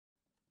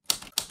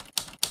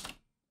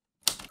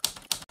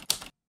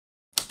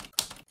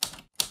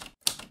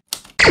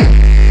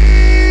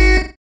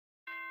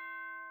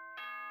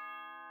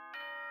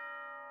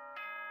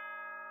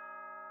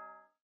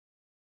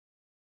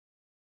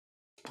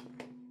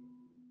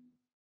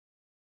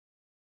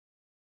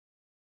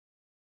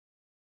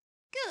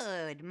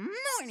Good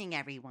morning,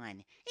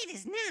 everyone. It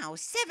is now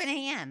 7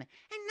 a.m.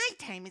 and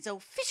nighttime is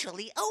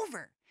officially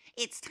over.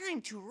 It's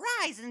time to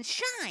rise and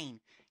shine.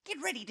 Get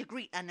ready to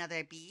greet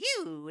another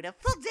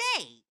beautiful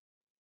day.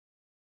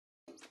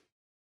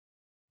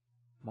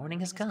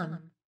 Morning has come.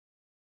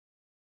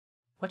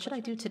 What should I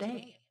do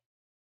today?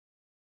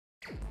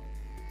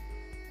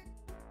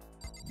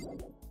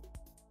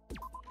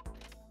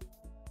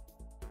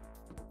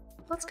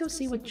 Let's go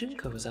see what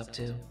Junko is up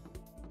to.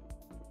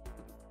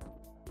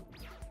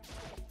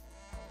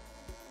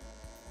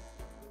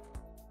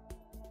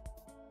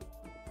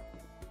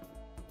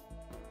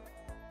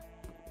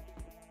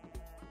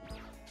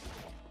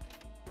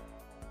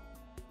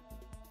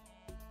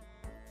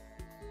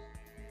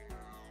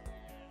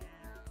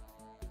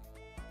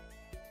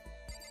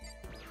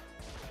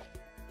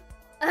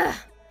 Ugh!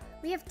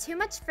 We have too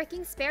much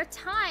freaking spare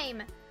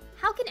time!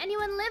 How can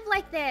anyone live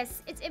like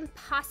this? It's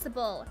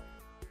impossible.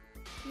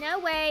 No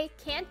way,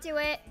 can't do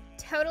it.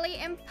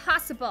 Totally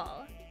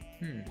impossible.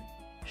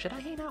 Should I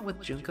hang out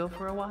with Junko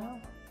for a while?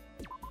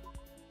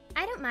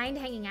 I don't mind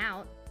hanging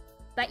out,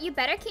 but you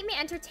better keep me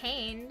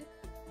entertained.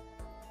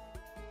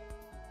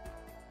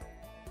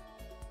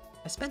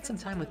 I spent some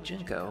time with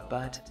Junko,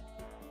 but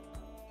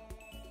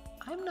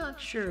I'm not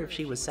sure if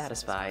she was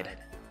satisfied.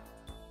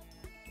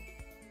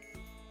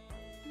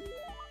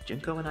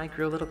 Junko and I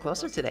grew a little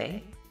closer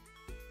today.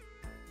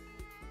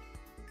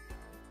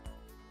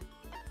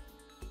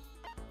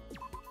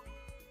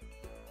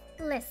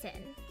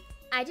 Listen,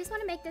 I just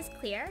want to make this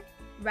clear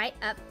right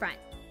up front.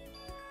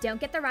 Don't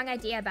get the wrong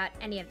idea about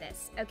any of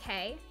this,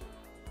 okay?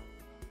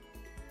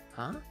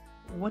 Huh?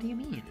 What do you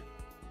mean?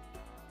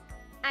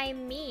 I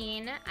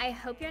mean, I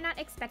hope you're not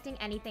expecting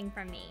anything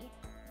from me.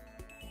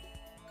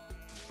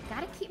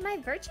 Gotta keep my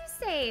virtue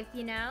safe,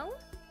 you know?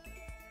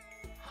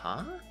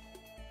 Huh?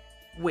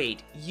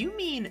 Wait, you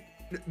mean...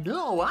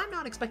 No, I'm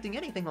not expecting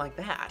anything like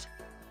that.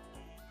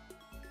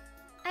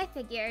 I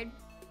figured.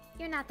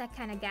 You're not that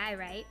kind of guy,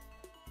 right?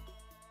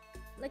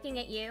 Looking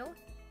at you,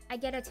 I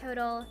get a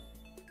total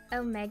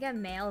omega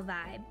male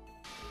vibe.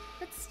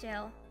 But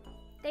still,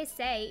 they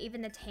say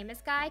even the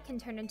tamest guy can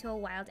turn into a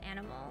wild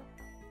animal.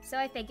 So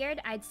I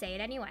figured I'd say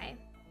it anyway.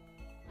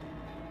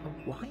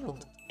 A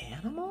wild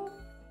animal?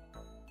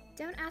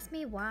 Don't ask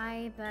me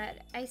why, but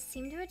I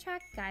seem to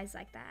attract guys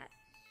like that.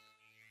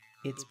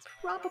 It's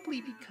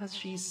probably because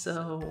she's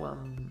so,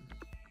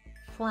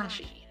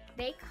 flashy.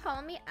 They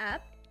call me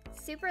up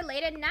super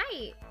late at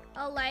night.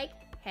 All like,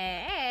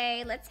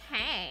 hey, let's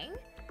hang.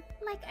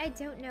 Like I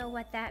don't know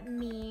what that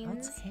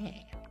means. Let's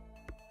hang.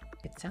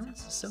 It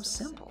sounds so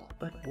simple,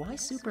 but why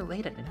super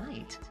late at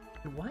night?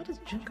 And why does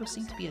Junko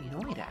seem to be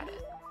annoyed at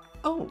it?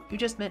 Oh, you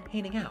just meant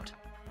hanging out.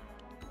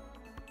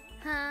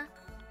 Huh?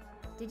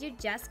 Did you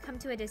just come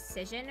to a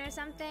decision or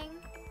something?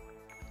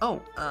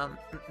 Oh,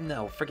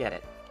 no, forget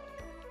it.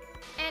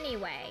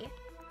 Anyway,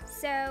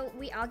 so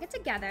we all get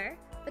together,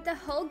 but the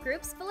whole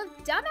group's full of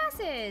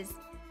dumbasses!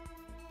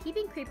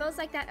 Keeping creepos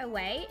like that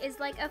away is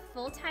like a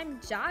full-time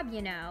job,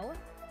 you know?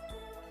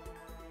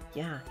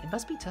 Yeah, it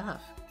must be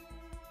tough.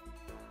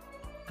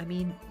 I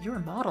mean, you're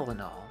a model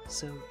and all,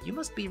 so you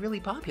must be really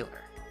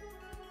popular.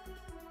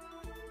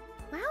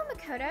 Wow,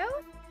 Makoto,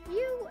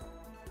 you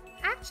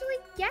actually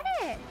get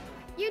it!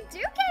 You do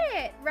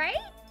get it, right?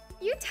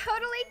 You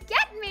totally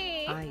get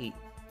me! I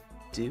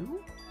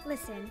do?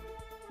 Listen,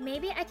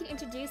 maybe I can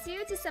introduce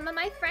you to some of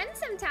my friends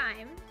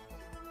sometime.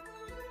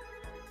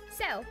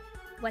 So,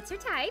 what's your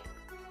type?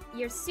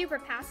 You're super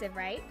passive,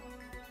 right?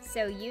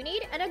 So you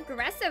need an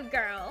aggressive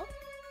girl.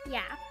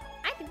 Yeah,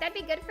 I think that'd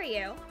be good for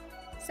you.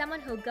 Someone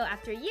who'll go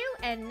after you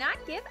and not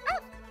give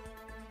up.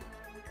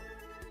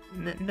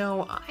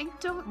 No, I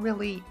don't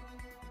really...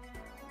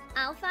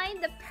 I'll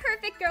find the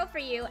perfect girl for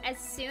you as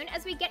soon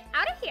as we get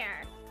out of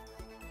here.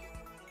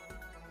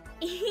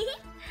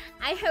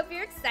 I hope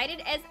you're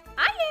excited as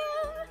I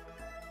am.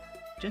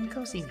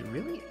 Junko seemed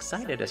really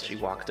excited as she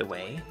walked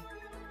away.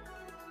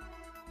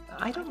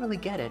 I don't really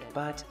get it,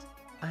 but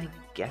I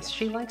guess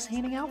she likes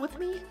hanging out with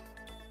me?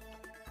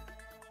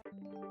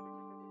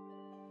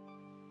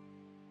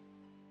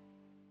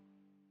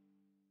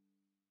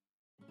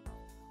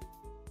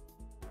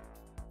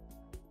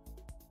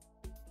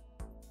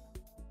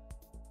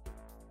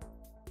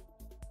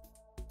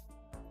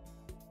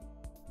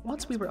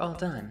 Once we were all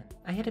done,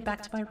 I headed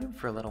back to my room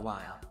for a little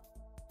while.